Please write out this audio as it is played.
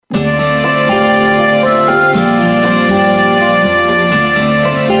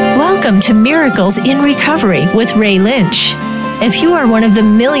Welcome to Miracles in Recovery with Ray Lynch. If you are one of the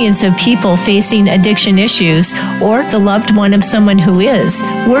millions of people facing addiction issues or the loved one of someone who is,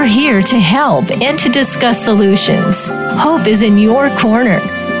 we're here to help and to discuss solutions. Hope is in your corner.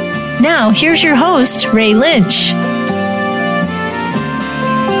 Now, here's your host, Ray Lynch.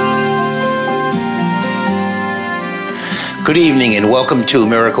 Good evening and welcome to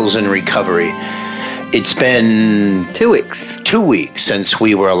Miracles in Recovery. It's been 2 weeks. 2 weeks since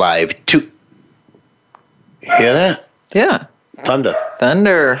we were alive. Hear that? Yeah. Thunder.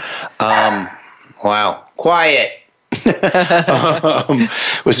 Wow. Quiet.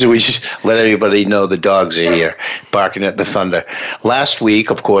 We just let everybody know the dogs are here barking at the thunder. Last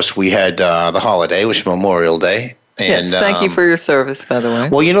week, of course, we had the holiday, which is Memorial Day. And, yes, thank you for your service, by the way.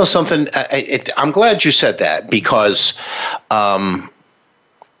 Well, you know something? I'm glad you said that because,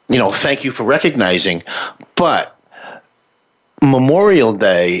 thank you for recognizing. But Memorial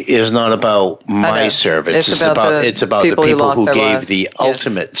Day is not about my service. It's about the people who gave the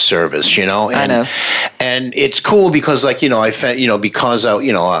ultimate service. And, I know. And it's cool because, because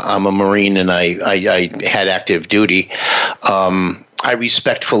I'm a Marine and I had active duty. I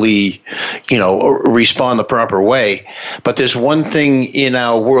respectfully, respond the proper way. But there's one thing in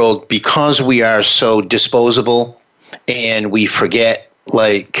our world, because we are so disposable and we forget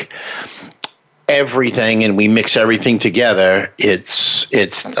everything and we mix everything together, it's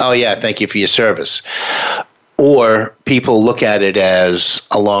oh yeah, thank you for your service. Or people look at it as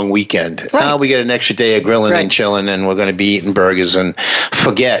a long weekend. Right. Oh, we get an extra day of grilling and chilling and we're going to be eating burgers and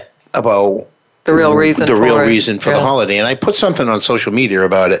forget about the real reason for the holiday. And I put something on social media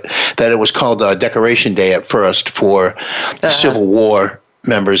about it, that it was called Decoration Day at first for the Civil War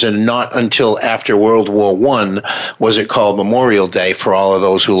members, and not until after World War I was it called Memorial Day for all of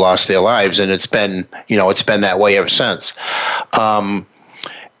those who lost their lives. And it's been that way ever since.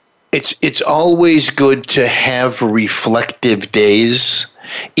 It's always good to have reflective days.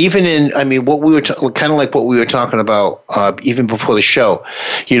 Even in, what we were kind of like what we were talking about even before the show,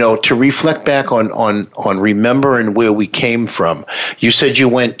 to reflect back on remembering where we came from. You said you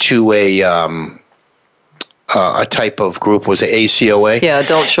went to a type of group, was it ACOA? Yeah,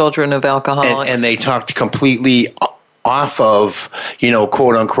 Adult Children of Alcoholics. And they talked completely off of,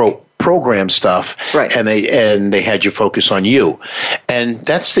 quote unquote, program stuff, right? And they had you focus on you, and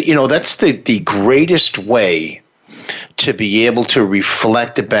that's the greatest way to be able to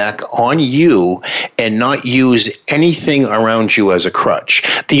reflect back on you and not use anything around you as a crutch.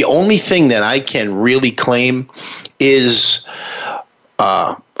 The only thing that I can really claim is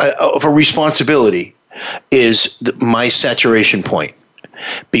of a responsibility is my saturation point,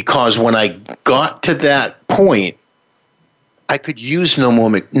 because when I got to that point, I could use no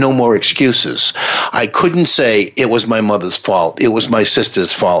more excuses. I couldn't say it was my mother's fault. It was my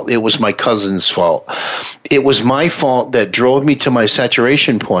sister's fault. It was my cousin's fault. It was my fault that drove me to my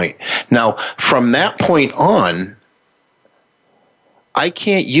saturation point. Now, from that point on, I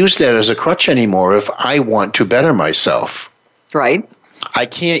can't use that as a crutch anymore if I want to better myself. Right. I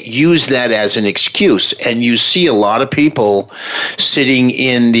can't use that as an excuse. And you see a lot of people sitting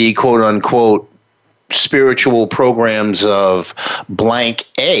in the quote unquote spiritual programs of blank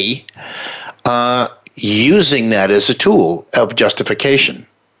A, using that as a tool of justification.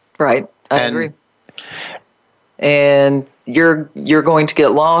 Right, I agree. And you're going to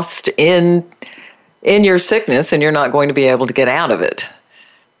get lost in your sickness, and you're not going to be able to get out of it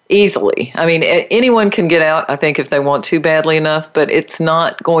easily. Anyone can get out, I think, if they want to badly enough, but it's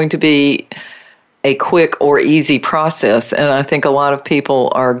not going to be a quick or easy process. And I think a lot of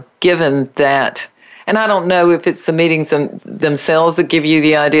people are given that. And I don't know if it's the meetings themselves that give you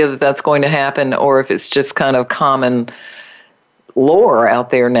the idea that that's going to happen, or if it's just kind of common lore out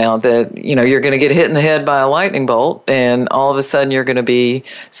there now that, you're going to get hit in the head by a lightning bolt and all of a sudden you're going to be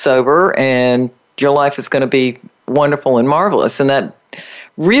sober and your life is going to be wonderful and marvelous. And that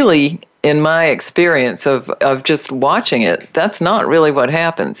really, in my experience of just watching it, that's not really what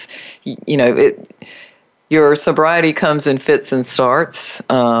happens. Your sobriety comes in fits and starts.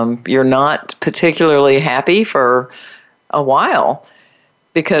 You're not particularly happy for a while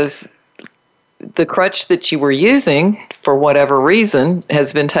because the crutch that you were using for whatever reason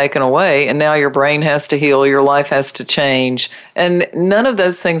has been taken away, and now your brain has to heal, your life has to change, and none of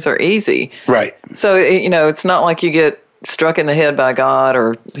those things are easy. Right. So, it's not like you get struck in the head by God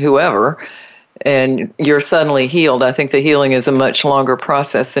or whoever and you're suddenly healed. I think the healing is a much longer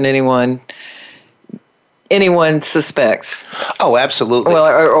process than anyone suspects. Oh, absolutely.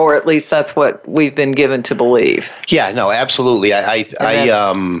 Well, or at least that's what we've been given to believe. Yeah, no, absolutely. I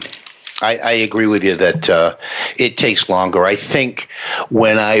I agree with you that it takes longer. I think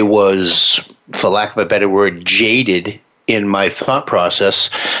when I was, for lack of a better word, jaded in my thought process,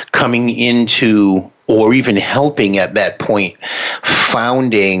 coming into or even helping at that point,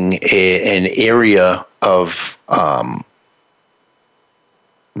 founding an area of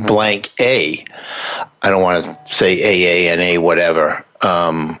blank A. I don't want to say AANA, whatever.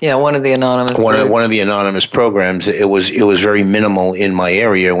 One of the anonymous one of the anonymous programs. It was very minimal in my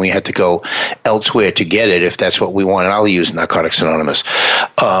area, and we had to go elsewhere to get it if that's what we wanted. I'll use Narcotics Anonymous,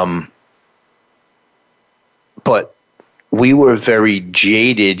 but we were very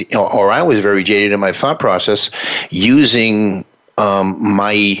jaded, or I was very jaded in my thought process, using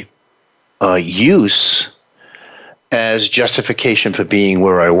my use as justification for being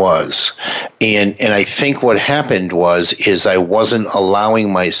where I was. And I think what happened is I wasn't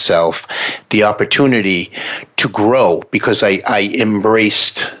allowing myself the opportunity to grow because I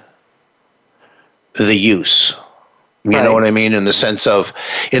embraced the use. You know what I mean? In the sense of,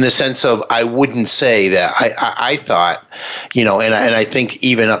 I wouldn't say that I thought, and I think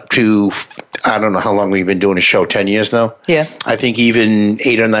even up to, I don't know how long we've been doing a show, 10 years now? Yeah. I think even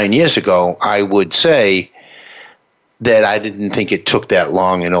 8 or 9 years ago, I would say that I didn't think it took that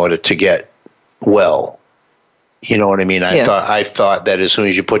long in order to get well. You know what I mean? I thought that as soon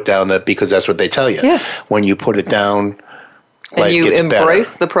as you put down that, because that's what they tell you. Yes. When you put it down, and you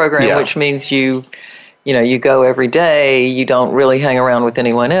embrace the program, which means you go every day, you don't really hang around with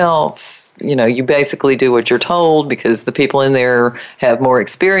anyone else. You basically do what you're told because the people in there have more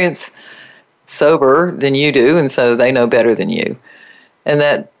experience sober than you do, and so they know better than you. And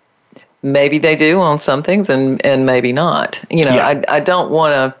that maybe they do on some things and maybe not. I don't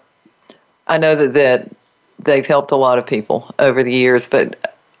want to, I know that they've helped a lot of people over the years,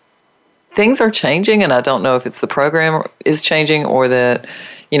 but things are changing, and I don't know if it's the program is changing or that,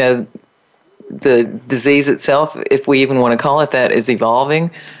 the disease itself, if we even want to call it that, is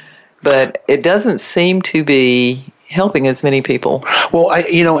evolving, but it doesn't seem to be helping as many people. Well,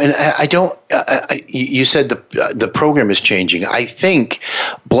 I don't. You said the program is changing. I think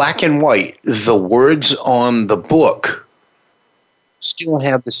black and white, the words on the book still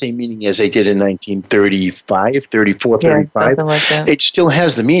have the same meaning as they did in 1935, 34, 35. Something like that. It still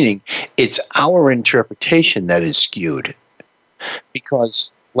has the meaning. It's our interpretation that is skewed,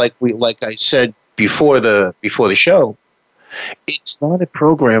 because like I said before the show, it's not a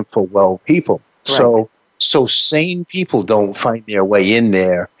program for well people. Right. So sane people don't find their way in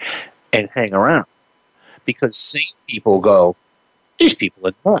there and hang around, because sane people go, these people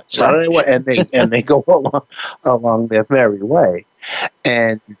are nuts, and they go along their merry way.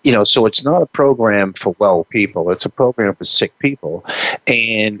 And so it's not a program for well people. It's a program for sick people,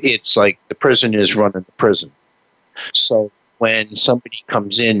 and it's like the prison is running the prison. So when somebody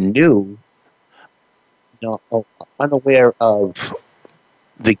comes in new, unaware of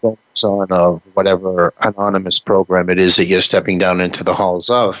the goings-on of whatever anonymous program it is that you're stepping down into the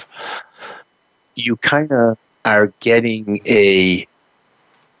halls of, you kind of are getting a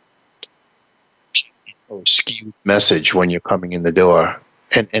skewed message when you're coming in the door.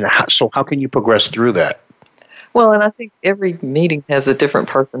 And so how can you progress through that? Well, and I think every meeting has a different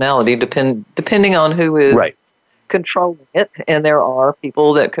personality depending on who is controlling it, and there are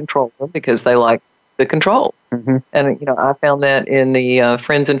people that control them because they like the control. Mm-hmm. And I found that in the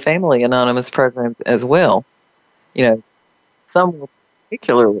Friends and Family Anonymous programs as well. Some were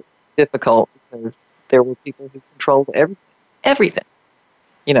particularly difficult because there were people who controlled everything.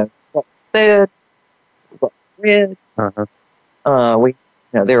 What said, what read. Uh-huh.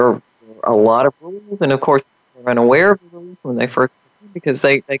 There are a lot of rules, and of course they're unaware of the rules when they first come in because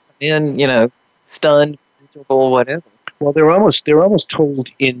they come in, stunned, miserable, whatever. Well, they're almost told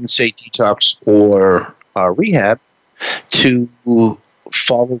in, say, detox or rehab to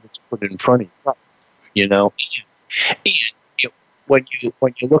follow what's put in front of you. And when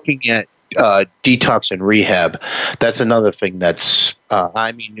you're looking at detox and rehab, that's another thing that's.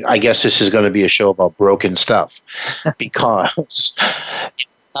 I guess this is going to be a show about broken stuff, because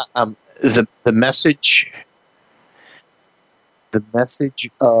the message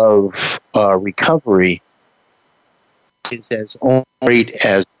of recovery is as great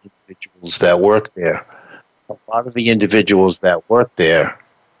as individuals that work there. A lot of the individuals that work there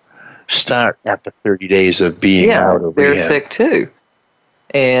start after 30 days of being out of rehab. They're sick too.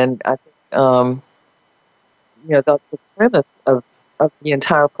 And I think, the premise of the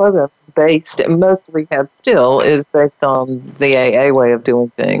entire program is based, most rehab still is based on the AA way of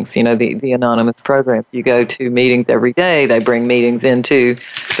doing things, the anonymous program. You go to meetings every day, they bring meetings into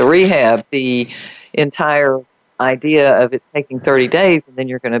the rehab. The entire idea of it taking 30 days and then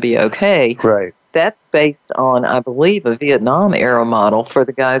you're going to be okay. Right. That's based on, I believe, a Vietnam era model for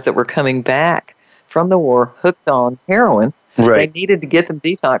the guys that were coming back from the war hooked on heroin. Right. They needed to get them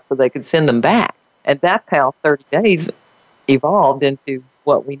detoxed so they could send them back. And that's how 30 days evolved into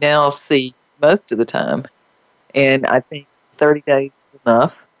what we now see most of the time. And I think 30 days is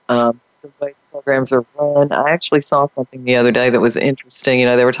enough. The way the programs are run, I actually saw something the other day that was interesting. You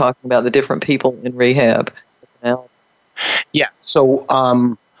know, they were talking about the different people in rehab. Yeah. So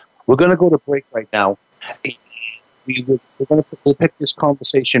we're going to go to break right now. We'll pick this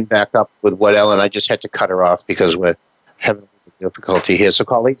conversation back up with what Ellen. I just had to cut her off because we're having a difficulty here. So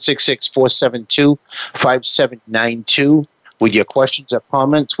call 866-472-5792 with your questions or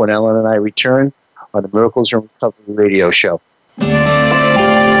comments when Ellen and I return on the Miracles in Recovery radio show.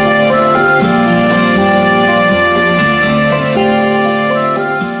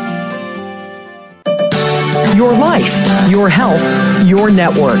 Your life, your health, your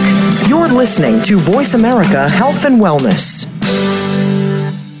network. You're listening to Voice America Health and Wellness.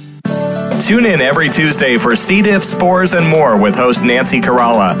 Tune in every Tuesday for C. diff, spores, and more with host Nancy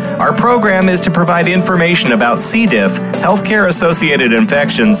Caralla. Our program is to provide information about C. diff, healthcare-associated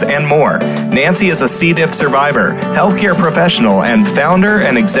infections, and more. Nancy is a C. diff survivor, healthcare professional, and founder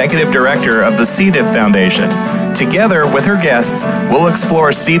and executive director of the C. diff Foundation. Together with her guests, we'll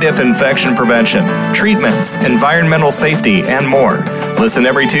explore C. diff infection prevention, treatments, environmental safety, and more. Listen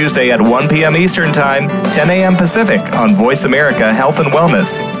every Tuesday at 1 p.m. Eastern Time, 10 a.m. Pacific on Voice America Health and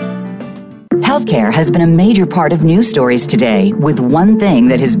Wellness. Healthcare has been a major part of news stories today, with one thing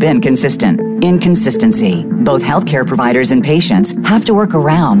that has been consistent: inconsistency. Both healthcare providers and patients have to work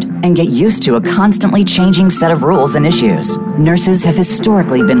around and get used to a constantly changing set of rules and issues. Nurses have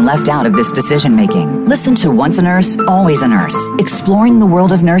historically been left out of this decision-making. Listen to Once a Nurse, Always a Nurse, Exploring the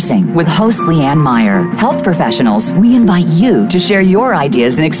World of Nursing with host Leanne Meyer. Health professionals, we invite you to share your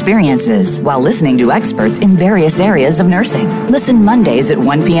ideas and experiences while listening to experts in various areas of nursing. Listen Mondays at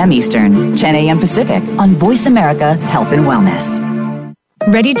 1 p.m. Eastern, 10 a.m. Pacific on Voice America Health and Wellness.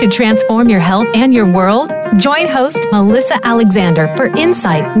 Ready to transform your health and your world? Join host Melissa Alexander for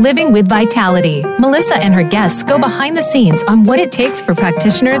Insight Living with Vitality. Melissa and her guests go behind the scenes on what it takes for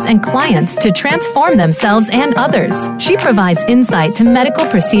practitioners and clients to transform themselves and others. She provides insight to medical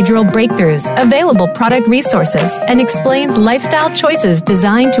procedural breakthroughs, available product resources, and explains lifestyle choices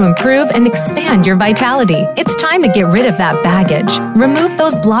designed to improve and expand your vitality. It's time to get rid of that baggage, remove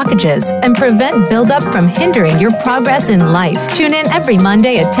those blockages, and prevent buildup from hindering your progress in life. Tune in every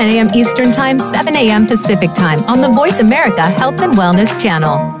Monday at 10 a.m. Eastern Time, 7 a.m. Pacific Time on the Voice America Health and Wellness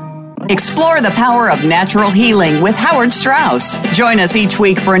channel. Explore the power of natural healing with Howard Strauss. Join us each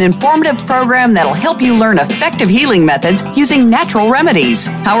week for an informative program that'll help you learn effective healing methods using natural remedies.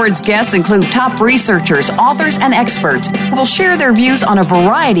 Howard's guests include top researchers, authors, and experts who will share their views on a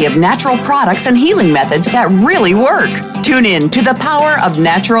variety of natural products and healing methods that really work. Tune in to The Power of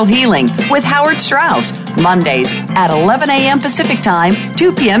Natural Healing with Howard Strauss, Mondays at 11 a.m. Pacific Time,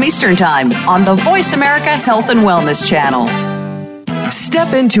 2 p.m. Eastern Time on the Voice America Health and Wellness channel.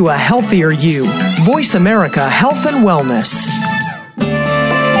 Step into a healthier you. Voice America Health and Wellness.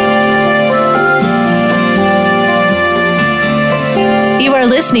 You are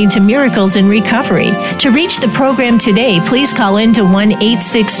listening to Miracles in Recovery. To reach the program today, please call in to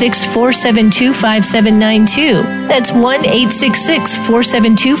 1-866-472-5792. That's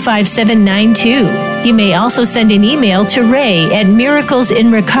 1-866-472-5792. You may also send an email to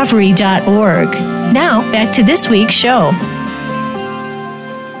ray@miraclesinrecovery.org. Now, back to this week's show.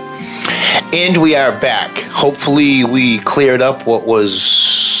 And we are back. Hopefully we cleared up what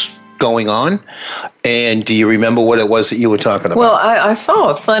was going on. And do you remember what it was that you were talking about? Well, I saw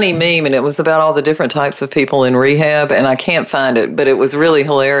a funny meme, and it was about all the different types of people in rehab, and I can't find it, but it was really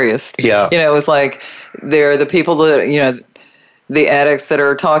hilarious. Yeah. You know, it was like they're the people that, you know, the addicts that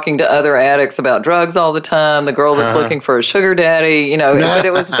are talking to other addicts about drugs all the time, the girl that's looking for a sugar daddy, you know, but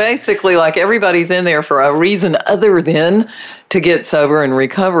it was basically like everybody's in there for a reason other than to get sober and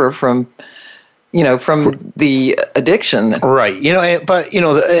recover from, you know, from the addiction. Right. You know, but, you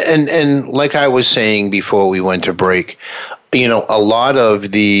know, and like I was saying before we went to break, you know, a lot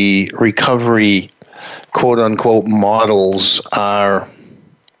of the recovery, quote unquote, models are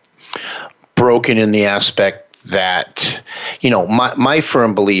broken in the aspect that, you know, my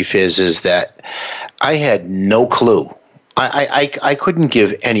firm belief is that I had no clue. I couldn't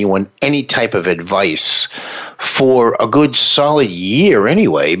give anyone any type of advice for a good solid year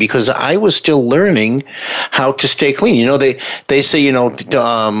anyway, because I was still learning how to stay clean. You know, they say, you know,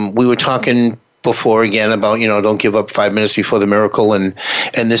 we were talking before again about, don't give up 5 minutes before the miracle and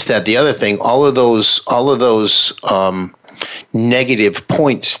this, that, the other thing. All of those negative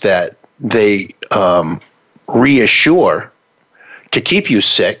points that they reassure to keep you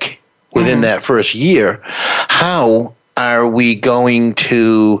sick within that first year. How are we going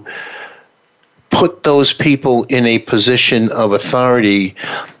to put those people in a position of authority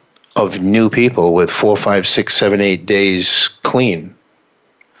of new people with 4, 5, 6, 7, 8 days clean?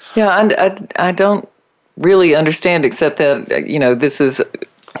 Yeah, I don't really understand, except that, this is,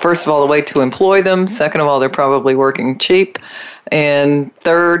 first of all, a way to employ them. Second of all, they're probably working cheap. And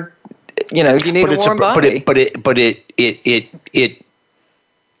third, you need a warm body. But it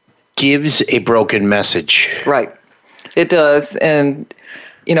gives a broken message. Right. It does. And,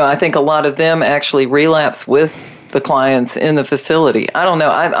 I think a lot of them actually relapse with the clients in the facility. I don't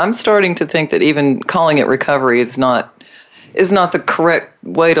know. I'm starting to think that even calling it recovery is not the correct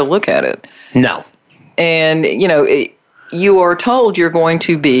way to look at it. No. And, you are told you're going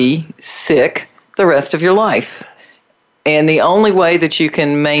to be sick the rest of your life. And the only way that you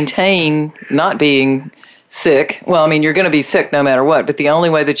can maintain not being sick, you're going to be sick no matter what, but the only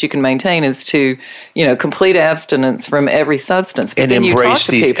way that you can maintain is to, complete abstinence from every substance. But and then embrace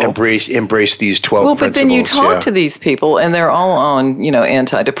these 12 principles. But then you talk to these people, and they're all on,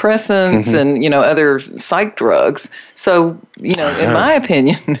 antidepressants and, other psych drugs. So, in my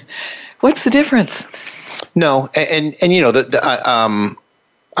opinion, what's the difference? No, and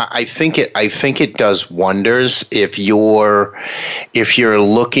I think it does wonders. If you're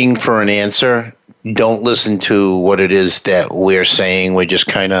looking for an answer, don't listen to what it is that we're saying. We're just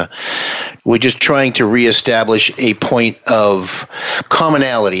trying to reestablish a point of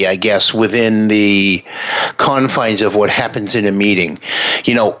commonality, I guess, within the confines of what happens in a meeting.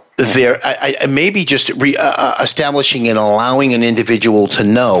 I maybe just establishing and allowing an individual to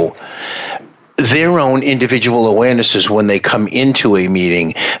know their own individual awarenesses when they come into a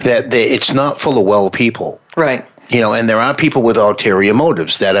meeting, that it's not full of well people. Right. And there are people with ulterior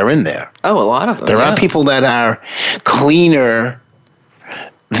motives that are in there. Oh, a lot of them. There are people that are cleaner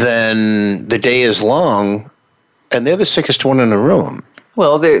than the day is long, and they're the sickest one in the room.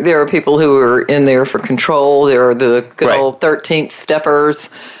 Well, there are people who are in there for control. There are the good old 13th steppers,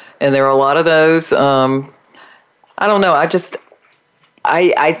 and there are a lot of those. I don't know.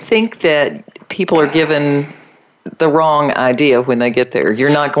 I think that people are given the wrong idea when they get there. You're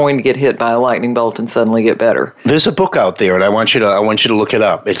not going to get hit by a lightning bolt and suddenly get better. There's a book out there, and I want you to look it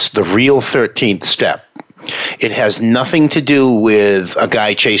up. It's The Real 13th Step. It has nothing to do with a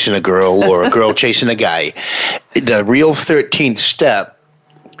guy chasing a girl or a girl chasing a guy. The Real 13th Step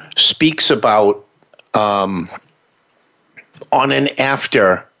speaks about on and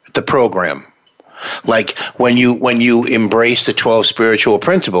after the program. Like when you embrace the 12 spiritual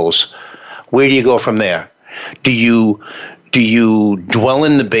principles, where do you go from there? Do you dwell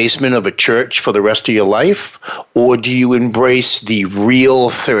in the basement of a church for the rest of your life, or do you embrace the real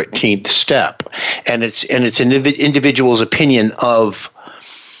 13th step? And it's an individual's opinion of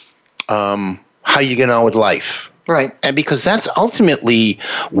how you get on with life. Right. And because that's ultimately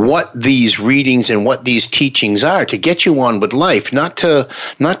what these readings and what these teachings are, to get you on with life, not to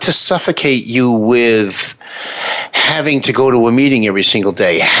suffocate you with having to go to a meeting every single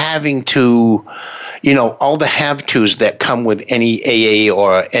day, having to, all the have-tos that come with any AA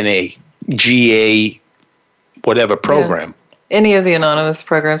or NAGA, whatever program. Yeah. Any of the anonymous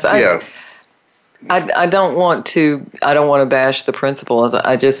programs. I don't want to bash the principles.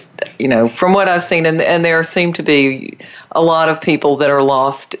 I just, from what I've seen, and there seem to be a lot of people that are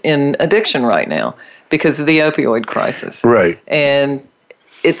lost in addiction right now because of the opioid crisis. Right. And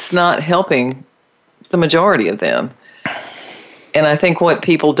it's not helping the majority of them. And I think what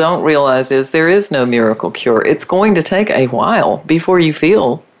people don't realize is there is no miracle cure. It's going to take a while before you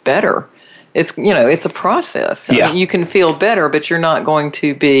feel better. It's, it's a process. Yeah. I mean, you can feel better, but you're not going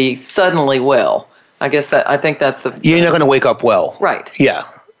to be suddenly well. I think that's the... You're not going to wake up well. Right. Yeah.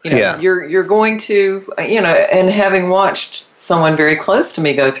 You're going to, and having watched someone very close to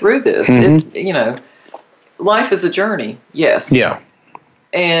me go through this, life is a journey. Yes. Yeah.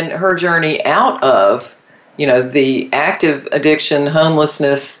 And her journey out of, the active addiction,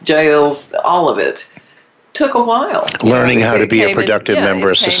 homelessness, jails, all of it, took a while. Learning how to be a productive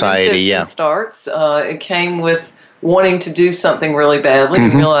member of society. Yeah. Starts. It came with wanting to do something really badly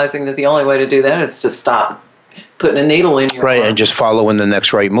and realizing that the only way to do that is to stop putting a needle in your arm. And just following the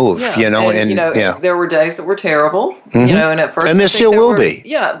next right move. There were days that were terrible, and at first, and there still will be.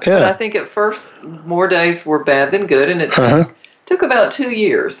 But I think at first more days were bad than good, and it took about 2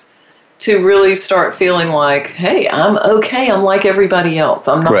 years to really start feeling like, hey, I'm okay. I'm like everybody else.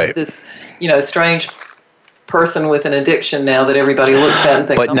 I'm not this strange person with an addiction now that everybody looks at and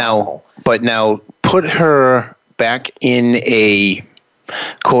thinks, but now put her back in a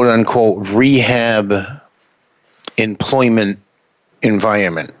quote unquote rehab employment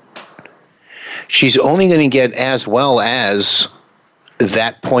environment. She's only going to get as well as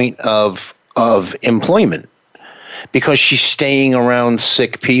that point of employment, because she's staying around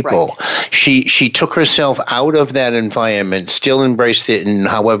sick people. Right. She took herself out of that environment, still embraced it in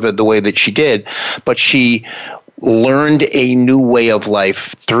however the way that she did, but she learned a new way of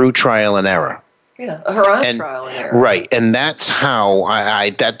life through trial and error. Yeah, her own trial and error. Right, and that's how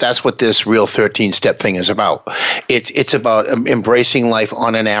that's what this real 13-step thing is about. It's about embracing life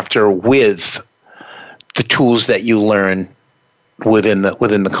on and after with the tools that you learn within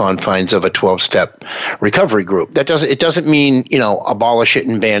the confines of a 12-step recovery group. It doesn't mean, abolish it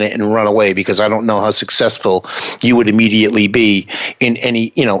and ban it and run away, because I don't know how successful you would immediately be in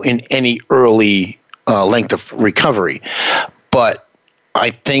any early length of recovery. But I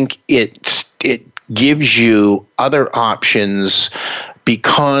think it gives you other options,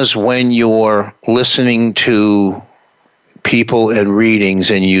 because when you're listening to people and readings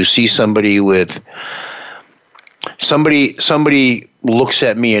and you see somebody looks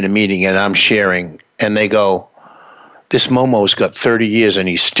at me in a meeting and I'm sharing, and they go, this Momo's got 30 years and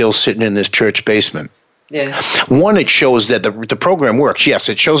he's still sitting in this church basement. Yeah. One, it shows that the program works. Yes,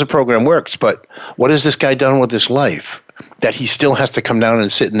 it shows the program works, but what has this guy done with his life that he still has to come down and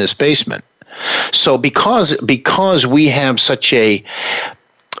sit in this basement? So because we have such a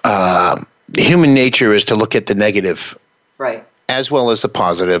human nature is to look at the negative. Right. As well as the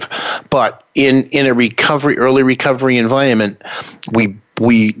positive, but in a early recovery environment, we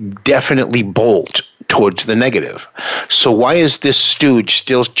definitely bolt towards the negative. So why is this stooge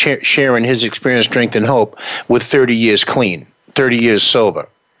still sharing his experience, strength, and hope with 30 years clean, 30 years sober?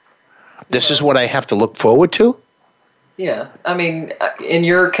 This is what I have to look forward to? Yeah. I mean, in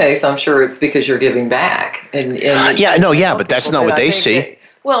your case, I'm sure it's because you're giving back. But that's not what they see.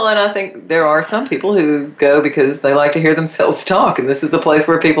 Well, and I think there are some people who go because they like to hear themselves talk, and this is a place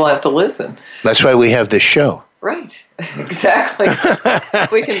where people have to listen. That's why we have this show. Right. Exactly.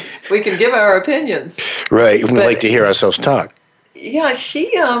 we can give our opinions. Right. We like to hear ourselves talk. Yeah, she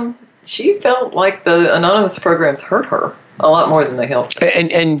felt like the anonymous programs hurt her a lot more than they helped her.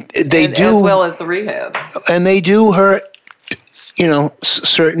 And they do, as well as the rehabs. And they do hurt,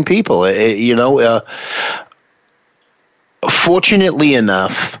 certain people. Fortunately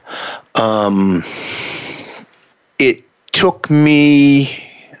enough, it took me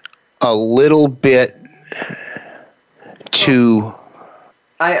a little bit to.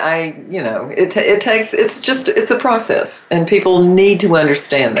 It's a process, and people need to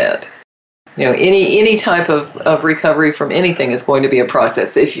understand that. Any type of recovery from anything is going to be a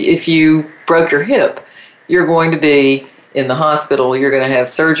process. If you broke your hip, you're going to be in the hospital, you're going to have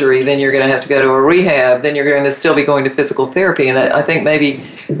surgery, then you're going to have to go to a rehab, then you're going to still be going to physical therapy. And I think maybe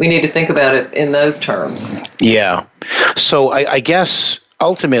we need to think about it in those terms. Yeah. So I guess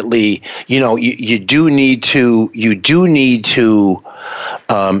ultimately, you do need to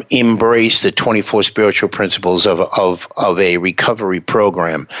embrace the 24 spiritual principles of a recovery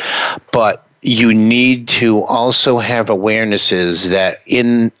program. But you need to also have awarenesses that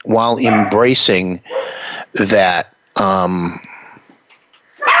while embracing that,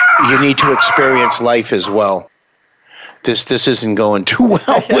 you need to experience life as well. This isn't going too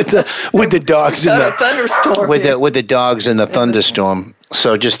well with the dogs in the thunderstorm. With the dogs in the thunderstorm.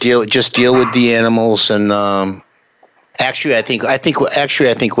 So just deal with the animals, and actually I think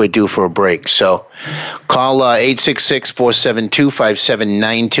we're due for a break. So call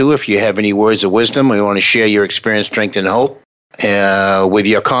 866-472-5792 if you have any words of wisdom. We want to share your experience, strength, and hope. With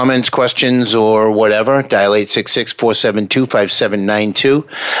your comments, questions, or whatever, dial 866-472-5792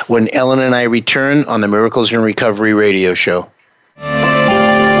 when Ellen and I return on the Miracles in Recovery radio show.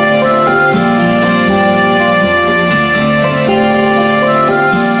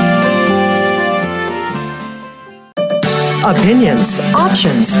 Opinions,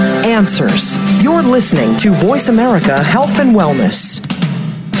 options, answers. You're listening to Voice America Health and Wellness.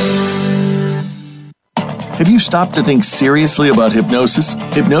 Have you stopped to think seriously about hypnosis?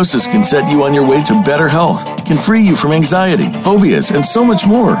 Hypnosis can set you on your way to better health, can free you from anxiety, phobias, and so much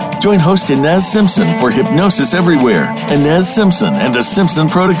more. Join host Inez Simpson for Hypnosis Everywhere, Inez Simpson and the Simpson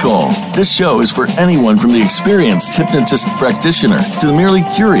Protocol. This show is for anyone from the experienced hypnotist practitioner to the merely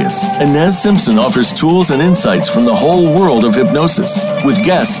curious. Inez Simpson offers tools and insights from the whole world of hypnosis, with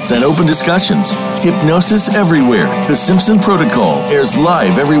guests and open discussions. Hypnosis Everywhere, the Simpson Protocol, airs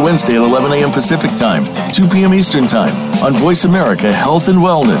live every Wednesday at 11 a.m. Pacific Time, 2 p.m. Eastern Time on Voice America Health and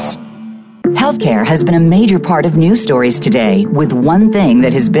Wellness. Healthcare has been a major part of news stories today, with one thing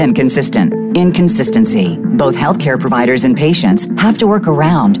that has been consistent: inconsistency. Both healthcare providers and patients have to work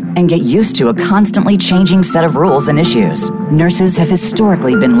around and get used to a constantly changing set of rules and issues. Nurses have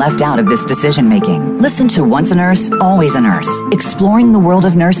historically been left out of this decision-making. Listen to Once a Nurse, Always a Nurse, Exploring the World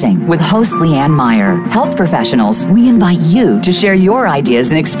of Nursing with host Leanne Meyer. Health professionals, we invite you to share your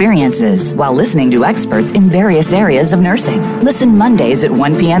ideas and experiences while listening to experts in various areas of nursing. Listen Mondays at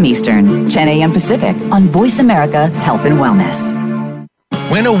 1 p.m. Eastern, 10 a.m. Pacific on Voice America Health and Wellness.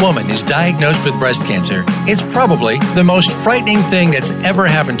 When a woman is diagnosed with breast cancer, it's probably the most frightening thing that's ever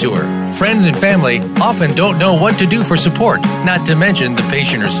happened to her. Friends and family often don't know what to do for support, not to mention the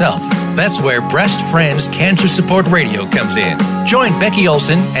patient herself. That's where Breast Friends Cancer Support Radio comes in. Join Becky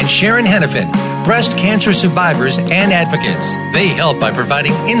Olson and Sharon Hennepin, breast cancer survivors and advocates. They help by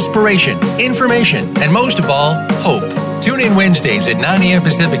providing inspiration, information, and most of all, hope. Tune in Wednesdays at 9 a.m.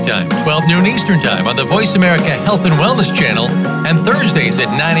 Pacific Time, 12 noon Eastern Time on the Voice America Health and Wellness Channel, and Thursdays at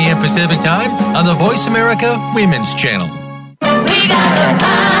 9 a.m. Pacific Time on the Voice America Women's Channel. We got the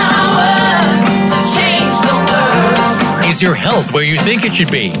power to change the world. Is your health where you think it should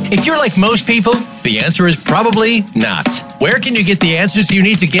be? If you're like most people, the answer is probably not. Where can you get the answers you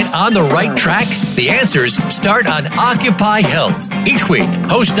need to get on the right track? The answers start on Occupy Health. Each week,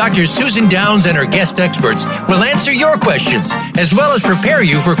 host Dr. Susan Downs and her guest experts will answer your questions, as well as prepare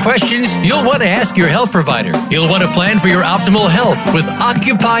you for questions you'll want to ask your health provider. You'll want to plan for your optimal health with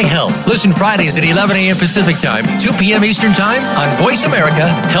Occupy Health. Listen Fridays at 11 a.m. Pacific Time, 2 p.m. Eastern Time on Voice America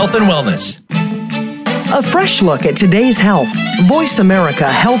Health and Wellness. A fresh look at today's health. Voice America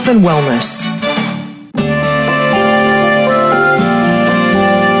Health and Wellness.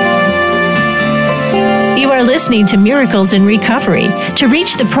 You are listening to Miracles in Recovery. To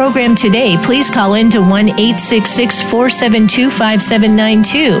reach the program today, please call in to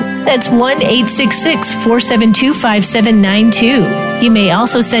 1-866-472-5792. That's 1-866-472-5792. You may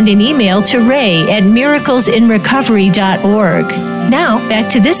also send an email to ray@miraclesinrecovery.org. Now, back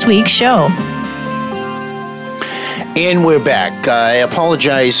to this week's show. And we're back. I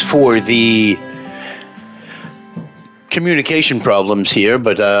apologize for the communication problems here,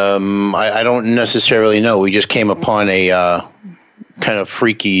 but I don't necessarily know. We just came upon a kind of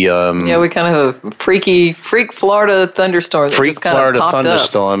freaky... we kind of have a freak Florida thunderstorm. Freak Florida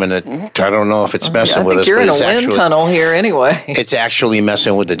thunderstorm, and I don't know if it's messing with us. You're in a wind tunnel here anyway. It's actually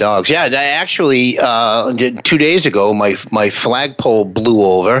messing with the dogs. Yeah, I actually, 2 days ago, my flagpole blew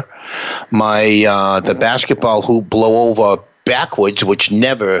over. The basketball hoop blew over backwards, which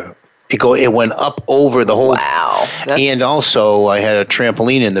never... It went up over the whole... Wow. And also, I had a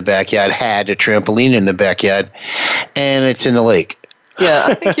trampoline in the backyard, and it's in the lake. Yeah,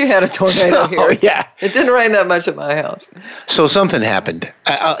 I think you had a tornado here. Yeah. It didn't rain that much at my house. So something happened.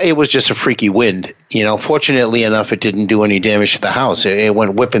 It was just a freaky wind. Fortunately enough, it didn't do any damage to the house. It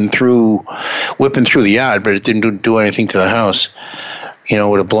went whipping through the yard, but it didn't do anything to the house. It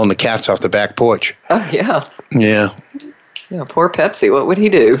would have blown the cats off the back porch. Oh, yeah. Yeah. Yeah, poor Pepsi. What would he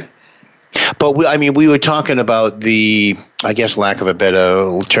do? But we were talking about the, I guess, lack of a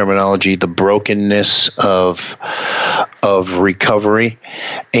better terminology, the brokenness of recovery,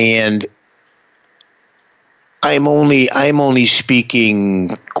 and I'm only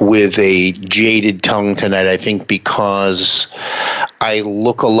speaking with a jaded tongue tonight. I think because I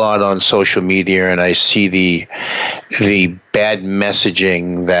look a lot on social media and I see the bad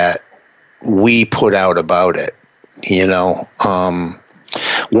messaging that we put out about it.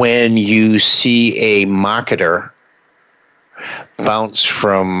 When you see a marketer bounce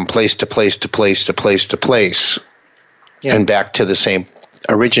from place to place to place to place to place, and back to the same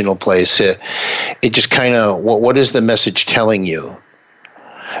original place, it just kind of, what is the message telling you?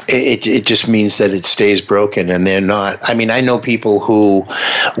 It just means that it stays broken, and they're not. I know people who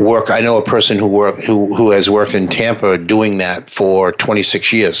work. I know a person who has worked in Tampa doing that for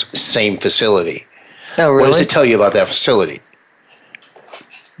 26 years, same facility. Oh, really? What does it tell you about that facility?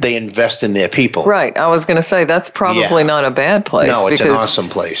 They invest in their people. Right. I was going to say that's probably not a bad place. No, it's an awesome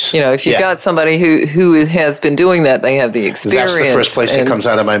place. If you've got somebody who has been doing that, they have the experience. That's the first place that comes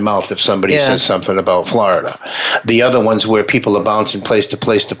out of my mouth if somebody says something about Florida. The other ones where people are bouncing place to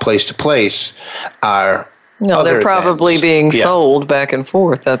place to place to place are they're probably being sold back and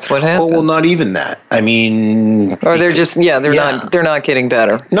forth. That's what happens. Well, not even that. Or they're just they're not getting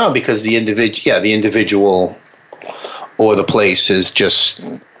better. No, because the individual or the place is just.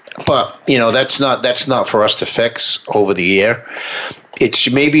 But that's not for us to fix over the air. It's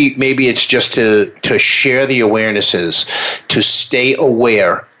maybe it's just to share the awarenesses, to stay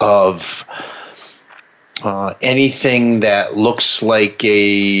aware of anything that looks like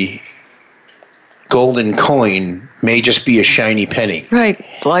a golden coin may just be a shiny penny. Right.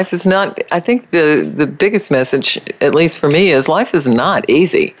 Life is not, I think the biggest message, at least for me, is life is not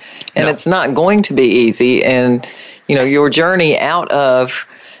easy. And it's not going to be easy. And, you know, your journey out of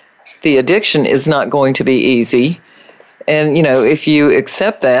the addiction is not going to be easy. And, you know, if you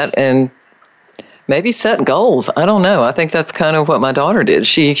accept that and maybe set goals, I don't know. I think that's kind of what my daughter did.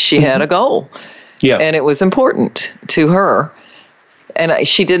 She had a goal. Yeah. And it was important to her. And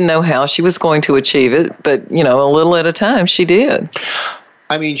she didn't know how she was going to achieve it, but, you know, a little at a time, she did.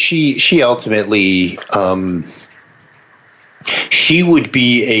 I mean, she ultimately, she would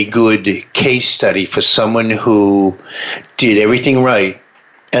be a good case study for someone who did everything right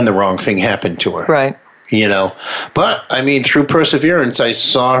and the wrong thing happened to her. Right. You know, but I mean, through perseverance, I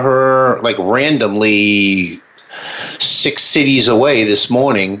saw her like randomly 6 cities away this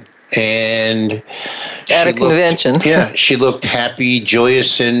morning. And at a convention. Yeah, she looked happy,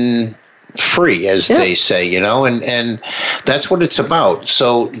 joyous, and free, as they say, you know, and that's what it's about.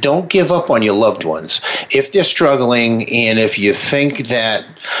 So don't give up on your loved ones. If they're struggling and if you think that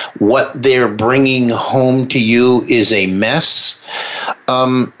what they're bringing home to you is a mess,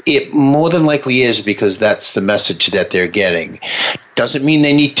 it more than likely is, because that's the message that they're getting. Doesn't mean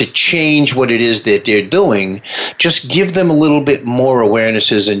they need to change what it is that they're doing. Just give them a little bit more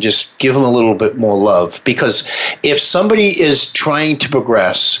awarenesses and just give them a little bit more love. Because if somebody is trying to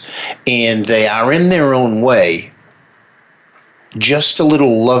progress and they are in their own way, just a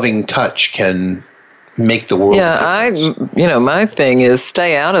little loving touch can make the world a difference. My thing is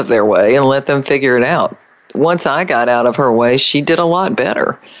stay out of their way and let them figure it out. Once I got out of her way, she did a lot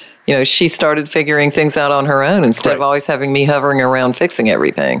better. You know, she started figuring things out on her own instead of always having me hovering around fixing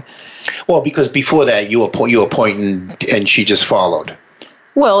everything. Well, because before that, you were pointing and she just followed.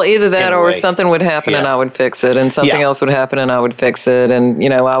 Well, either that or something would happen and I would fix it, and something else would happen and I would fix it. And, you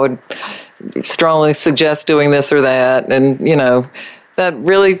know, I would strongly suggest doing this or that. And, you know, that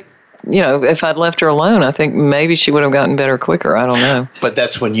really, you know, if I'd left her alone, I think maybe she would have gotten better quicker. I don't know. But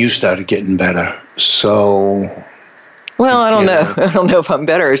that's when you started getting better. So... Well, I don't know. I don't know if I'm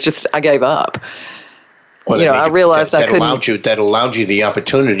better. It's just I gave up. Well, you know, I realized I couldn't. That allowed you the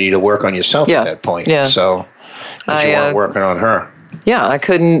opportunity to work on yourself at that point. Yeah. So you weren't working on her. Yeah, I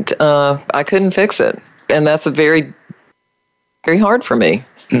couldn't. I couldn't fix it, and that's very, very hard for me.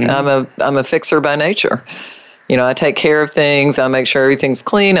 Mm-hmm. I'm a fixer by nature. You know, I take care of things. I make sure everything's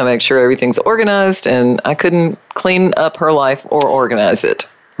clean. I make sure everything's organized, and I couldn't clean up her life or organize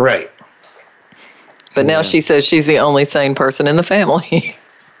it. Right. But now she says she's the only sane person in the family.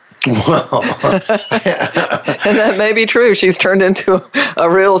 Well, and that may be true. She's turned into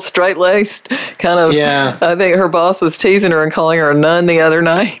a real straight-laced kind of. Yeah. I think her boss was teasing her and calling her a nun the other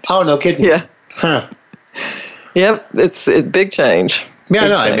night. Oh, no kidding. Yeah. Huh. Yep. It's a big change. Yeah,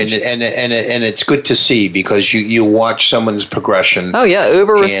 no, I mean, and it's good to see, because you watch someone's progression. Oh yeah,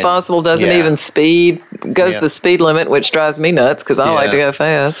 Uber responsible, doesn't even speed, goes the speed limit, which drives me nuts because I like to go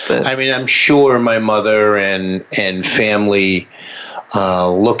fast. But I mean, I'm sure my mother and family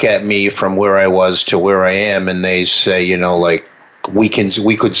look at me from where I was to where I am, and they say, you know, like, we could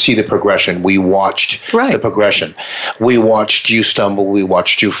see the progression. We watched the progression. We watched you stumble. We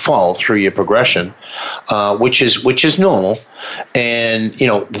watched you fall through your progression, which is normal. And, you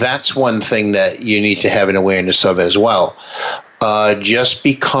know, that's one thing that you need to have an awareness of as well. Just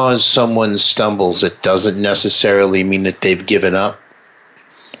because someone stumbles, it doesn't necessarily mean that they've given up.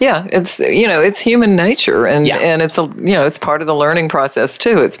 Yeah, it's, you know, it's human nature, and it's it's part of the learning process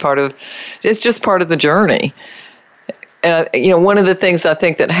too. It's just part of the journey. And, you know, one of the things I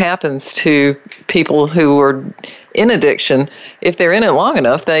think that happens to people who are in addiction, if they're in it long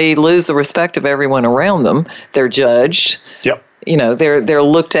enough, they lose the respect of everyone around them. They're judged. Yep. You know, they're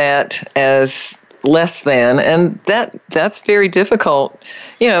looked at as less than, and that's very difficult.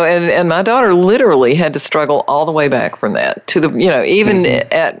 You know, and my daughter literally had to struggle all the way back from that to the, you know, even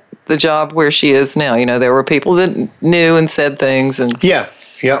at the job where she is now. You know, there were people that knew and said things, and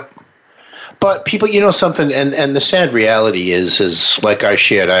But people, you know something, and the sad reality is like I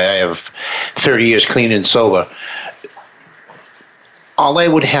shared, I have 30 years clean and sober. All I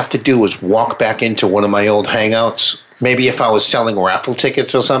would have to do was walk back into one of my old hangouts. Maybe if I was selling raffle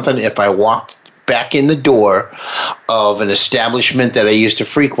tickets or something, if I walked back in the door of an establishment that I used to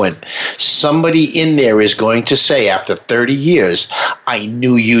frequent, somebody in there is going to say, after 30 years, I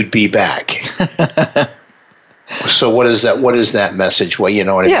knew you'd be back. So what is that message? Well, you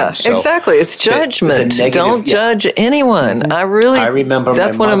know what I mean? Yeah, So exactly. It's judgment. Don't judge anyone. I remember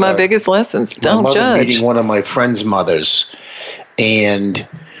that's one of my biggest lessons. Don't judge. Meeting one of my friend's mothers, and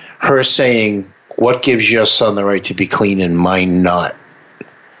her saying, "What gives your son the right to be clean and mine not?"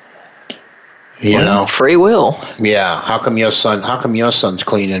 You know, free will. Yeah. How come your son's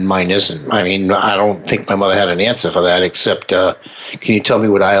clean and mine isn't? I mean, I don't think my mother had an answer for that, except, can you tell me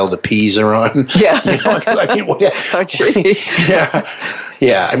what aisle the peas are on? Yeah. You know, I mean, Oh, gee.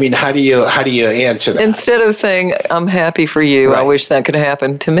 yeah. I mean, how do you answer that? Instead of saying, I'm happy for you, I wish that could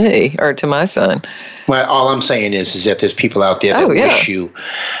happen to me or to my son. Well, all I'm saying is that there's people out there that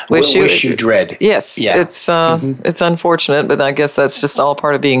wish you dread. Yes. Yeah. It's unfortunate, but I guess that's just all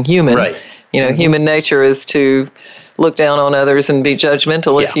part of being human. Right. You know, human nature is to look down on others and be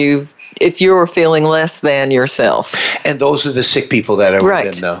judgmental if you're feeling less than yourself. And those are the sick people that are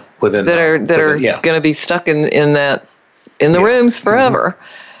within that are going to be stuck in the rooms forever.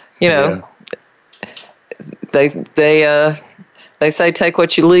 You know, they say take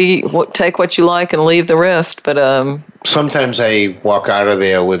what you like and leave the rest. But sometimes I walk out of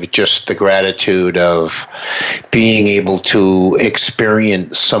there with just the gratitude of being able to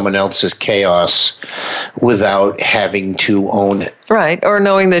experience someone else's chaos without having to own it. Right, or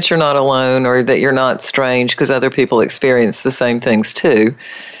knowing that you're not alone or that you're not strange because other people experience the same things too.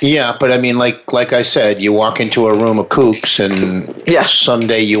 Yeah, but I mean, like I said, you walk into a room of kooks and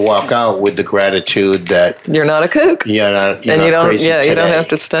someday you walk out with the gratitude that you're not a kook. You're not you don't crazy today. You don't have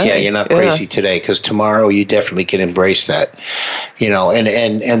to stay. Yeah, you're not crazy today, because tomorrow you definitely can embrace that. You know,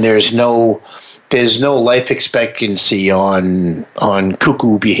 and there's no life expectancy on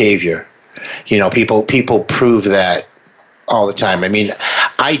cuckoo behavior. You know, people prove that all the time. I mean,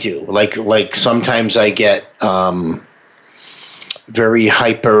 I do. Like sometimes I get very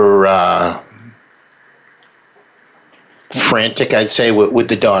hyper frantic, I'd say, with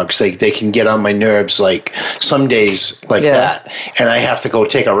the dogs. They can get on my nerves like some days that, and I have to go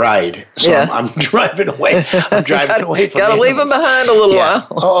take a ride. So I'm driving away. I'm driving away from Gotta leave them behind a little while.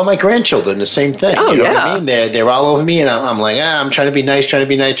 Oh, my grandchildren, the same thing. Oh, you know what I mean? They're all over me, and I'm like, I'm trying to be nice,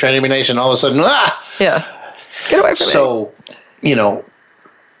 and all of a sudden, get away from me. So, you know,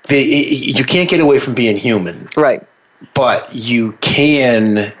 you can't get away from being human. Right. But you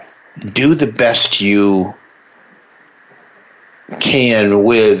can do the best you can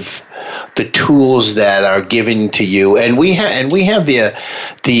with the tools that are given to you, and we have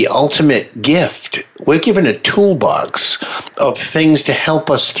the ultimate gift. We're given a toolbox of things to help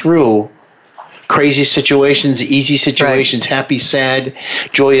us through crazy situations, easy situations, happy, sad,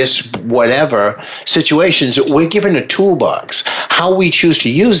 joyous, whatever situations. We're given a toolbox. How we choose to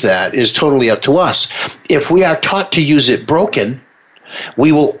use that is totally up to us. If we are taught to use it broken,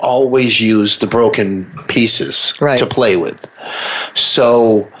 we will always use the broken pieces to play with.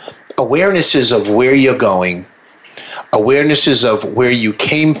 So awarenesses of where you're going, awarenesses of where you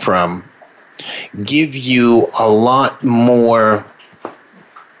came from, give you a lot more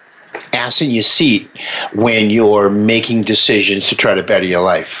ass in your seat when you're making decisions to try to better your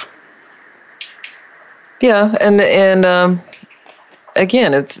life. Yeah, and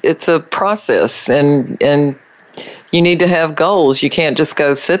again, it's a process, and you need to have goals. You can't just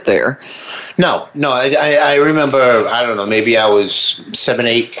go sit there. No. I remember, I don't know, maybe I was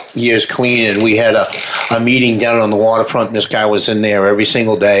 7-8 years clean, and we had a meeting down on the waterfront, and this guy was in there every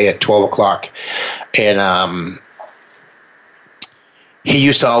single day at 12 o'clock. And he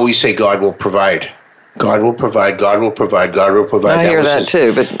used to always say, God will provide. God will provide. God will provide. God will provide. I hear that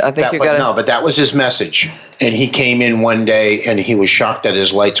too, but I think you got to... No, but that was his message. And he came in one day, and he was shocked that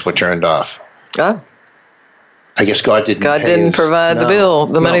his lights were turned off. Oh. I guess God didn't provide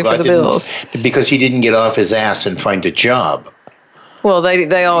the money for the bills. Because he didn't get off his ass and find a job. Well,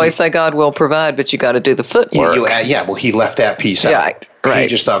 they always say God will provide, but you got to do the footwork. Well, he left that piece out. Right. He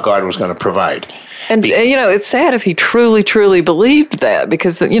just thought God was going to provide. And, you know, it's sad if he truly, truly believed that,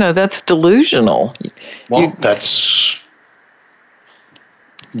 because, you know, that's delusional. Well, that's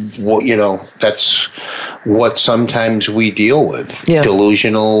what sometimes we deal with. Yeah.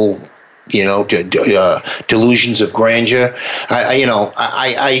 Delusional, you know, delusions of grandeur.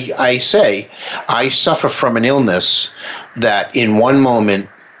 I say I suffer from an illness that in one moment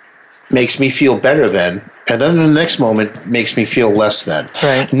makes me feel better than, and then the next moment makes me feel less than.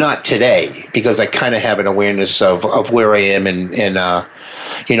 Right. Not today, because I kind of have an awareness of where I am, and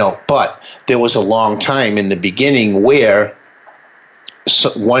you know, but there was a long time in the beginning where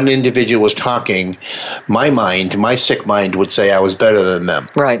one individual was talking, my sick mind would say I was better than them.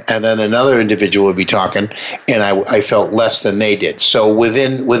 Right. And then another individual would be talking, and I felt less than they did. So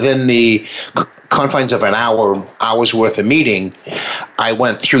within the confines of an hour's worth of meeting, I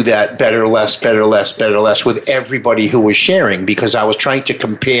went through that better, less with everybody who was sharing, because I was trying to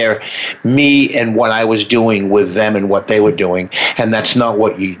compare me and what I was doing with them and what they were doing. And that's not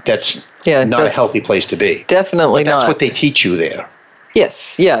a healthy place to be. Definitely but that's not. what they teach you there.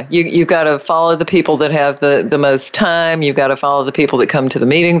 Yes, yeah. You've got to follow the people that have the most time. You've got to follow the people that come to the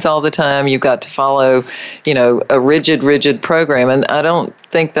meetings all the time. You've got to follow, a rigid program. And I don't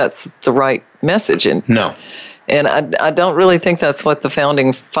think that's the right message. No. And I don't really think that's what the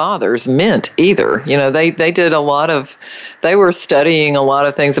founding fathers meant either. They did they were studying a lot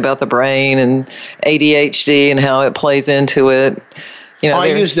of things about the brain and ADHD and how it plays into it. I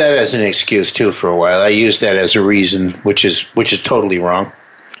used that as an excuse too for a while. I used that as a reason, which is totally wrong.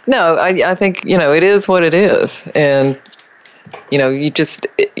 No, I think, it is what it is. And, you just,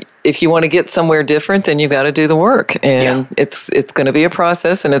 if you want to get somewhere different, then you've got to do the work. And it's going to be a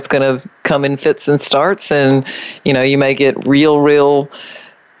process, and it's going to come in fits and starts. And, you may get real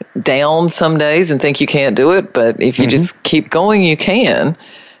down some days and think you can't do it. But if you just keep going, you can,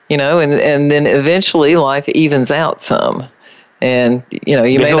 and then eventually life evens out some. And,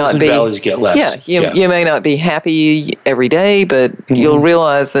 you may not be, valleys get less. You may not be happy every day, but you'll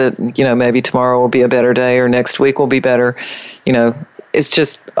realize that, maybe tomorrow will be a better day or next week will be better. It's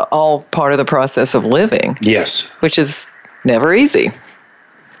just all part of the process of living. Yes. Which is never easy.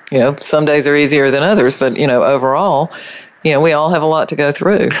 Some days are easier than others, but, overall, we all have a lot to go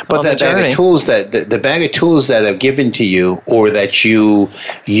through. But that bag of tools the bag of tools that are given to you or that you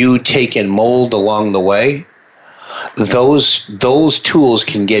take and mold along the way, those tools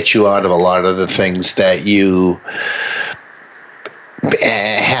can get you out of a lot of the things that you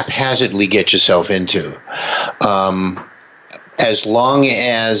haphazardly get yourself into. As long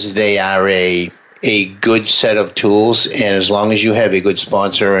as they are a good set of tools, and as long as you have a good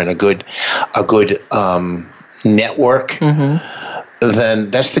sponsor and a good network, then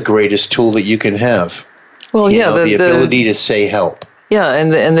that's the greatest tool that you can have. Well, the ability to say help. Yeah,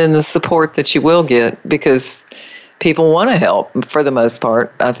 and then the support that you will get, because people want to help for the most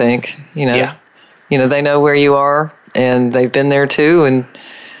part, I think. They know where you are, and they've been there too, and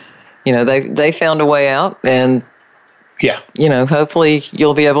they found a way out, and hopefully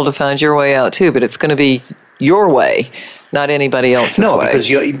you'll be able to find your way out too. But it's going to be your way, not anybody else's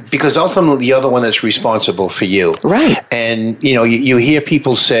way. No, because ultimately you're the one that's responsible for you, right? And you hear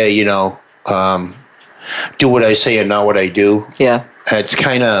people say, do what I say and not what I do. Yeah, it's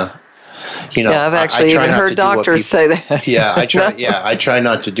kind of. I've actually even heard doctors say that. I try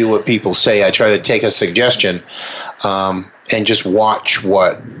not to do what people say. I try to take a suggestion and just watch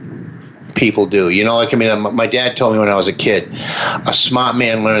what people do. My dad told me when I was a kid, a smart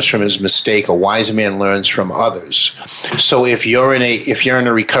man learns from his mistake, a wise man learns from others. So if you're in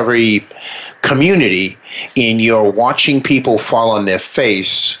a recovery community and you're watching people fall on their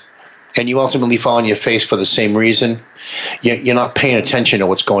face, and you ultimately fall on your face for the same reason, you're not paying attention to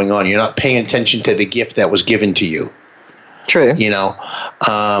what's going on. You're not paying attention to the gift that was given to you. True.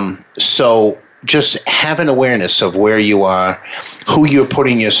 So just have an awareness of where you are, who you're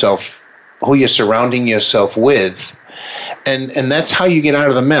surrounding yourself with, and that's how you get out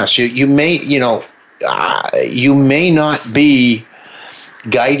of the mess. You may not be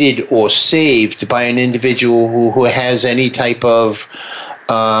guided or saved by an individual who has any type of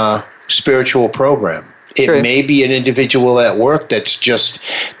spiritual program. It True. may be an individual at work that's just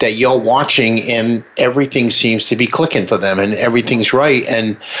that you're watching and everything seems to be clicking for them and everything's right,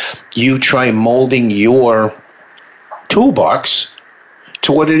 and you try molding your toolbox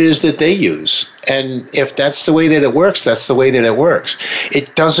to what it is that they use. And if that's the way that it works, that's the way that it works.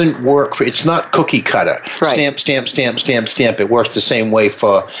 It doesn't work. It's not cookie cutter. Right. Stamp, stamp, stamp, stamp, stamp. It works the same way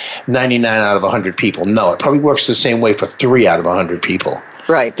for 99 out of 100 people. No, it probably works the same way for 3 out of 100 people.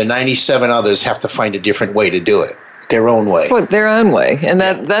 Right. The 97 others have to find a different way to do it, their own way. Well, their own way. And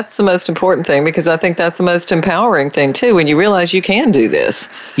that's the most important thing, because I think that's the most empowering thing, too, when you realize you can do this.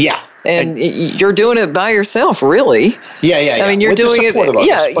 Yeah. And you're doing it by yourself, really. Yeah. I mean, you're With doing it.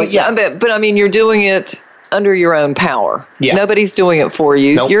 But But I mean, you're doing it under your own power. Yeah. Nobody's doing it for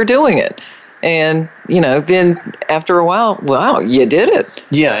you. Nope. You're doing it. And, then after a while, wow, you did it.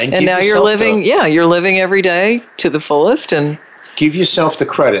 Yeah. And now you're living, you're living every day to the fullest. And give yourself the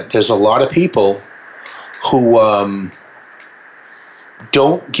credit. There's a lot of people who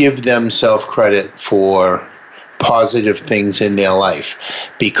don't give themselves credit for positive things in their life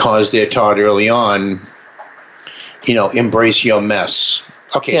because they're taught early on, embrace your mess.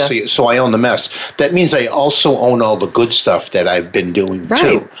 Okay, so I own the mess. That means I also own all the good stuff that I've been doing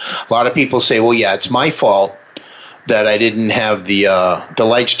too. A lot of people say, well, yeah, it's my fault that I didn't have the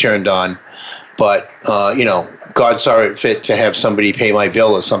lights turned on, but God saw it fit to have somebody pay my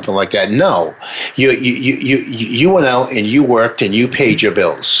bill or something like that. No, you went out and you worked and you paid your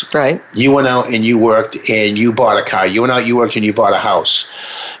bills. Right. You went out and you worked and you bought a car. You went out, you worked, and you bought a house.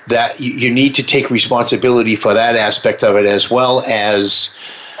 that you need to take responsibility for that aspect of it as well as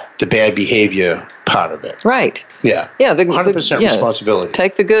the bad behavior part of it. Right. Yeah. Yeah. 100% responsibility.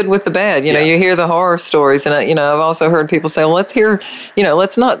 Take the good with the bad. You know, you hear the horror stories, and I've also heard people say, well,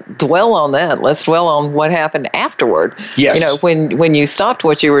 let's not dwell on that. Let's dwell on what happened afterward. Yes. You know, when you stopped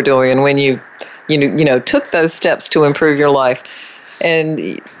what you were doing and when you took those steps to improve your life.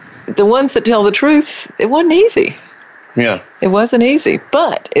 And the ones that tell the truth, it wasn't easy. Yeah. It wasn't easy,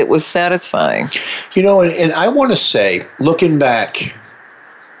 but it was satisfying. You know, and I want to say, looking back,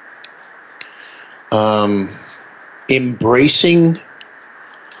 embracing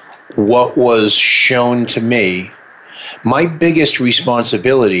what was shown to me, my biggest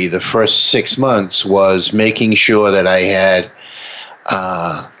responsibility the first 6 months was making sure that I had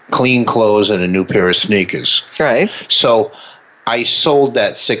clean clothes and a new pair of sneakers. Right. So I sold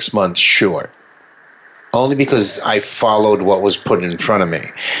that 6 months short, only because I followed what was put in front of me.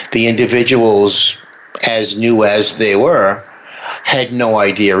 The individuals, as new as they were, had no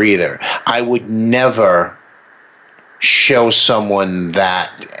idea either. I would never show someone that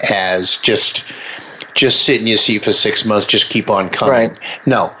as just sit in your seat for 6 months, just keep on coming. Right.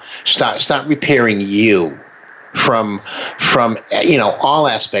 No, start repairing you from all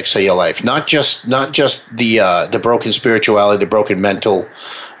aspects of your life, not just the broken spirituality, the broken mental,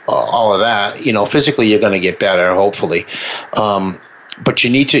 all of that. Physically you're going to get better, hopefully, but you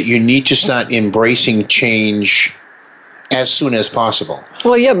need to start embracing change as soon as possible.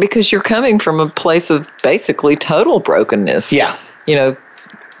 Well, yeah, because you're coming from a place of basically total brokenness. Yeah.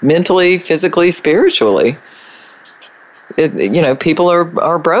 Mentally, physically, spiritually. People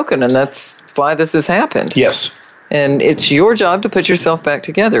are broken, and that's why this has happened. Yes. And it's your job to put yourself back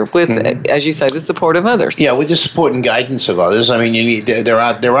together with, as you say, the support of others. Yeah, with the support and guidance of others. I mean, there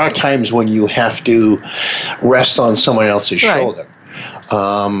are times when you have to rest on someone else's shoulder.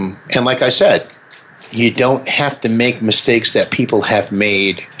 And like I said, you don't have to make mistakes that people have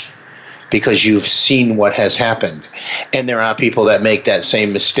made because you've seen what has happened. And there are people that make that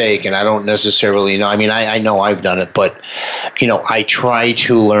same mistake, and I don't necessarily know. I mean, I know I've done it, but, I try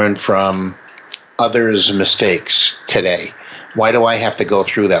to learn from others' mistakes today. Why do I have to go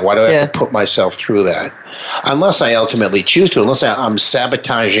through that? Why do I have to put myself through that? Unless I ultimately choose to, unless I'm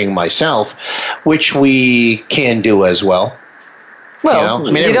sabotaging myself, which we can do as well.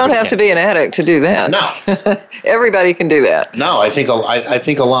 Well, you don't have to be an addict to do that. No. Everybody can do that. No, I think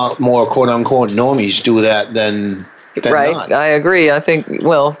a lot more quote-unquote normies do that than right. Not. I agree. I think,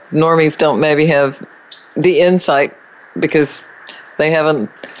 normies don't maybe have the insight because they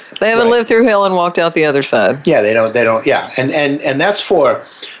haven't lived through hell and walked out the other side. Yeah, they don't. Yeah, and that's for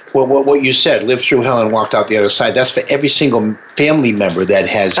what you said. Lived through hell and walked out the other side. That's for every single family member that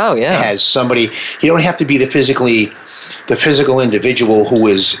has has somebody. You don't have to be the physical individual who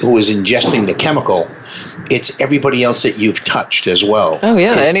is ingesting the chemical. It's everybody else that you've touched as well. Oh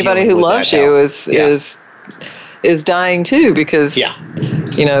yeah, anybody who loves you is dying too, because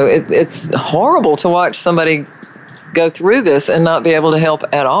it's horrible to watch somebody go through this and not be able to help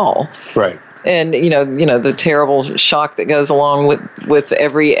at all. Right. And the terrible shock that goes along with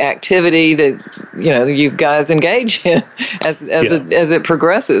every activity that you guys engage in as it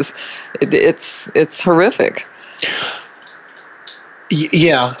progresses. It's horrific.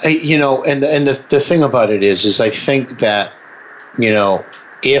 Yeah, and the thing about it is I think that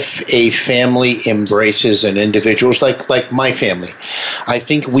if a family embraces an individual, like my family, I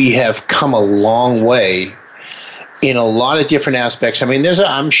think we have come a long way in a lot of different aspects. I mean,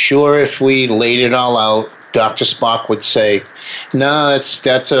 I'm sure if we laid it all out, Dr. Spock would say, no,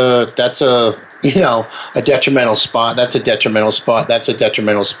 that's a detrimental spot. That's a detrimental spot. That's a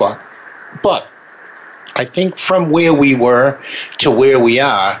detrimental spot. But I think from where we were to where we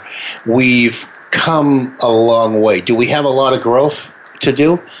are, we've come a long way. Do we have a lot of growth to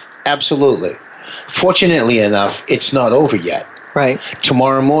do? Absolutely. Fortunately enough, it's not over yet. Right.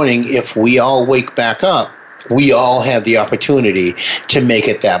 Tomorrow morning, if we all wake back up, we all have the opportunity to make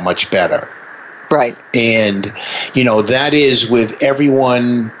it that much better. Right. And, that is with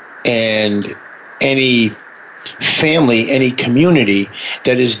everyone and any family, any community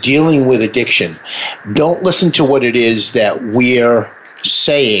that is dealing with addiction. Don't listen to what it is that we're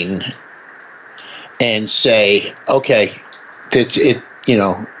saying and say, okay,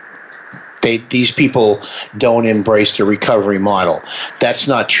 these people don't embrace the recovery model. That's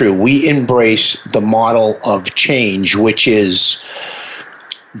not true. We embrace the model of change, which is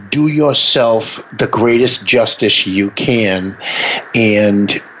do yourself the greatest justice you can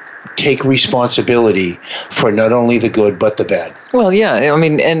and take responsibility for not only the good but the bad. Well, yeah, I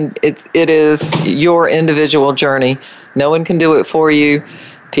mean, and it is your individual journey. No one can do it for you.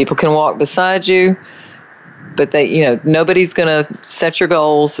 People can walk beside you, but nobody's going to set your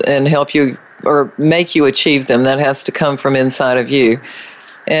goals and help you or make you achieve them. That has to come from inside of you.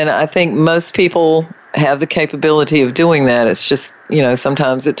 And I think most people have the capability of doing that. It's just,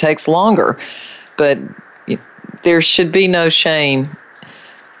 sometimes it takes longer. But there should be no shame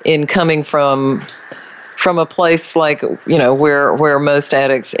in coming from a place like, where most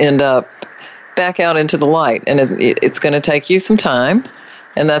addicts end up, back out into the light. And it's going to take you some time,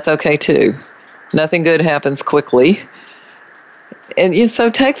 and that's okay too. Nothing good happens quickly. And so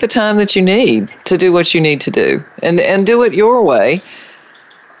take the time that you need to do what you need to do, and do it your way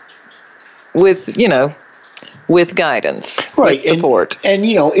with guidance, right, with support. And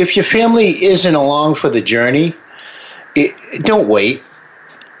if your family isn't along for the journey, don't wait.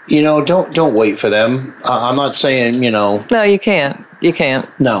 Don't wait for them. I'm not saying, No, you can't. You can't.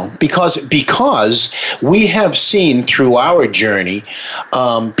 No, because we have seen through our journey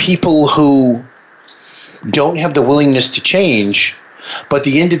people who don't have the willingness to change, but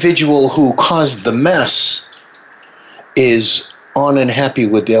the individual who caused the mess is unhappy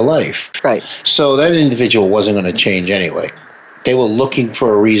with their life. Right. So that individual wasn't going to change anyway. They were looking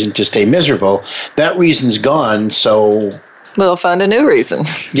for a reason to stay miserable. That reason's gone, so... Well, find a new reason.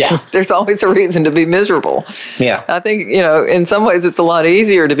 Yeah. There's always a reason to be miserable. Yeah. I think, in some ways it's a lot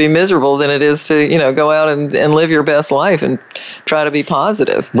easier to be miserable than it is to, go out and live your best life and try to be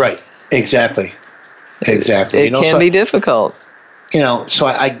positive. Right. Exactly. It can be difficult. So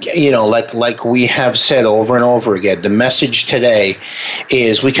I like we have said over and over again, the message today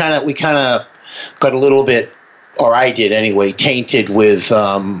is we kind of got a little bit, or I did anyway, tainted with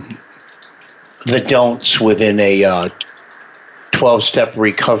the don'ts within a 12-step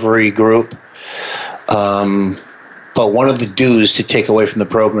recovery group. But one of the do's to take away from the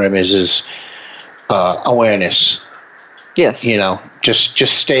program is awareness. Yes.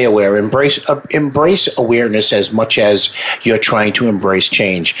 Just stay aware. Embrace awareness as much as you're trying to embrace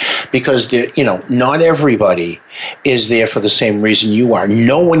change, because not everybody is there for the same reason you are.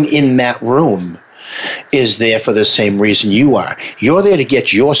 No one in that room is there for the same reason you are. You're there to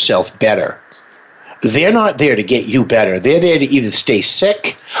get yourself better. They're not there to get you better. They're there to either stay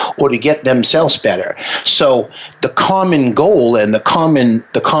sick or to get themselves better. So the common goal and the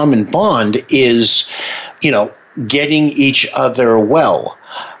common bond is, getting each other well.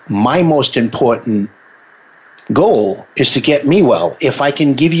 My most important goal is to get me well. If I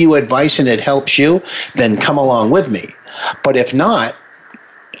can give you advice and it helps you, then come along with me. But if not,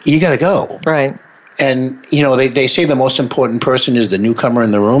 you got to go. Right. And, they say the most important person is the newcomer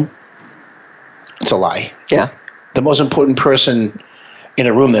in the room. It's a lie. Yeah. The most important person in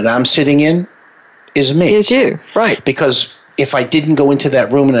a room that I'm sitting in is me. Is you. Right. Because if I didn't go into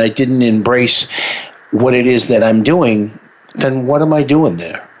that room and I didn't embrace what it is that I'm doing, then what am I doing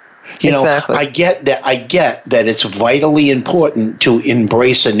there? Exactly. I get that it's vitally important to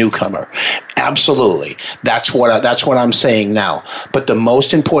embrace a newcomer. Absolutely. That's what I'm saying now. But the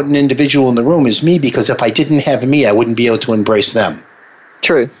most important individual in the room is me, because if I didn't have me, I wouldn't be able to embrace them.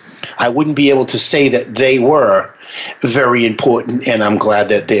 True. I wouldn't be able to say that they were very important, and I'm glad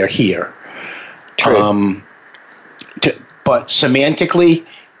that they're here. True. But semantically,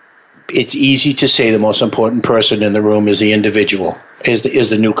 it's easy to say the most important person in the room is the individual, is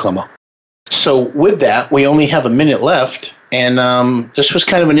the newcomer. So with that, we only have a minute left, and this was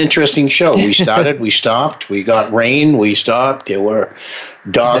kind of an interesting show. We started, we stopped, we got rain, we stopped, there were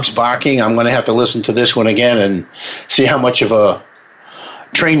dogs barking. I'm going to have to listen to this one again and see how much of a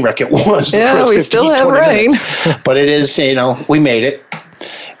train wreck it was. Yeah, we still have rain. But it is, we made it.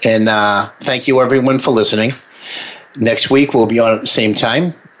 And thank you, everyone, for listening. Next week, we'll be on at the same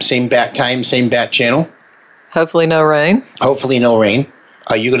time. Same bat time, same bat channel. Hopefully no rain. Hopefully no rain.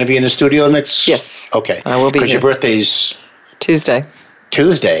 Are you going to be in the studio next? Yes. Okay. I will be. Because your birthday's Tuesday.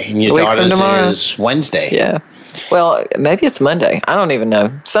 And your daughter's is Wednesday. Yeah. Well, maybe it's Monday. I don't even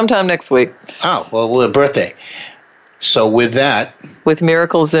know. Sometime next week. Oh, well, her birthday. So with that. With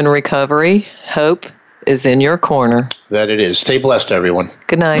Miracles in Recovery, hope is in your corner. That it is. Stay blessed, everyone.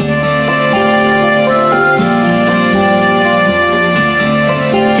 Good night.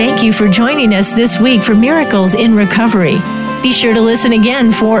 Thank you for joining us this week for Miracles in Recovery. Be sure to listen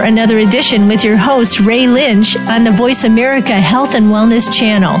again for another edition with your host, Ray Lynch, on the Voice America Health and Wellness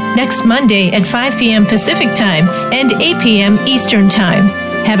channel next Monday at 5 p.m. Pacific Time and 8 p.m. Eastern Time.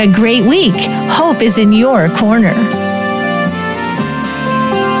 Have a great week. Hope is in your corner.